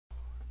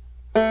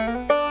I'm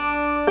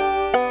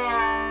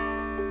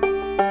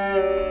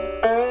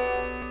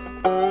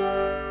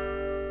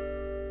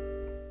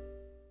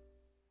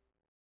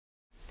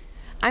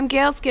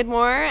Gayle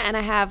Skidmore, and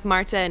I have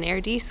Marta and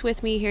Erdise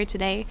with me here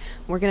today.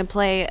 We're going to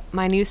play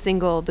my new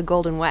single, The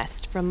Golden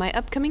West, from my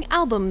upcoming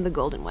album, The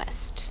Golden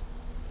West.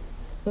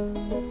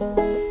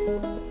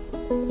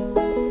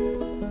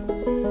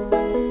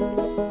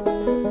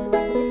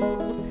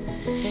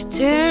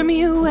 Tear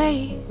me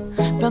away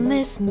from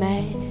this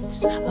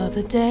mess of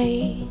a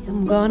day.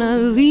 I'm gonna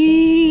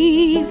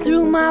leave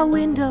through my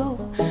window,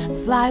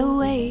 fly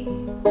away.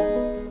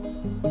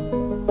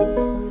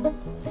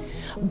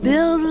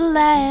 Build a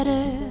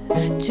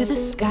ladder to the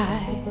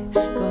sky.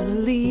 Gonna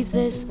leave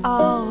this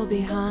all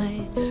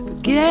behind.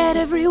 Forget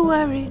every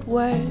worried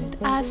word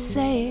I've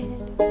said.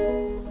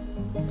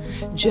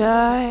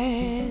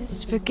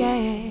 Just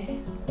forget.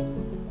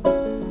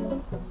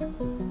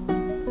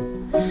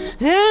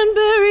 And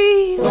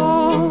bury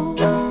all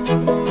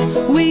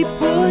we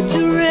put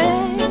to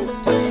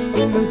rest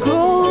in the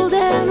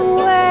golden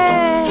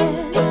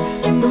west,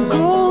 in the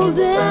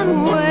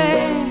golden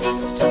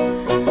west.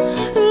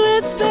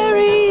 Let's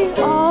bury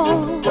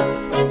all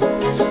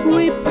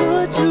we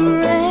put to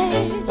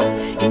rest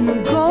in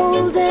the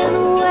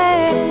golden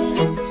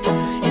west,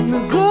 in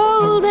the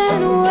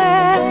golden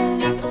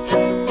west.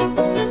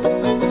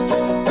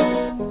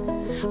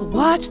 I'll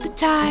watch the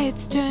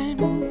tides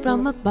turn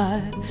from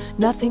above.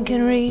 Nothing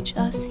can reach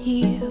us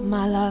here,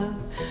 my love,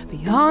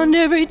 beyond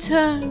every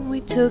turn we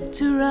took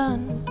to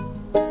run.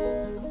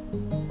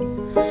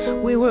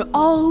 We were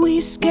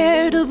always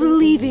scared of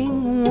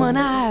leaving, one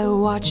eye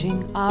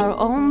watching our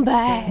own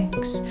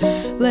backs.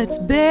 Let's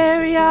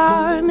bury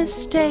our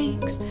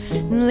mistakes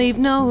and leave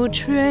no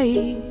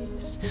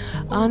trace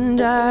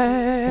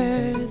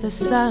under the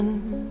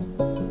sun.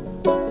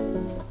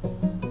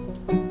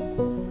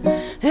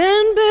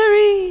 And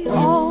bury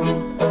all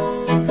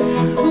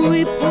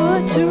we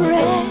put to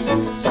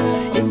rest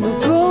in the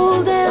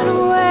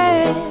golden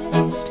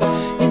west,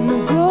 in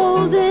the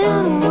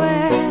golden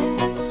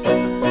west.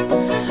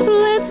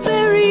 Let's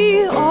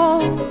bury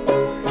all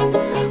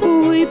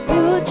we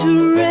put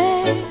to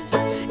rest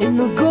in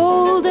the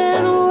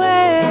golden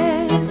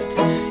west,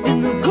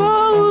 in the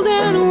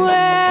golden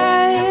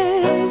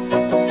west.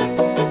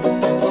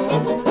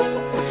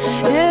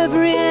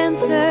 Every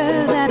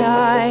answer that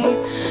I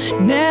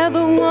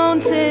never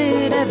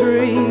wanted,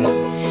 every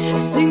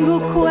single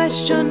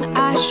question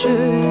I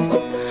should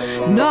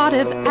not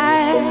have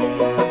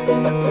asked,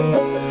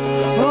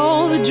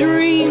 all the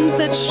dreams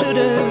that should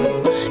have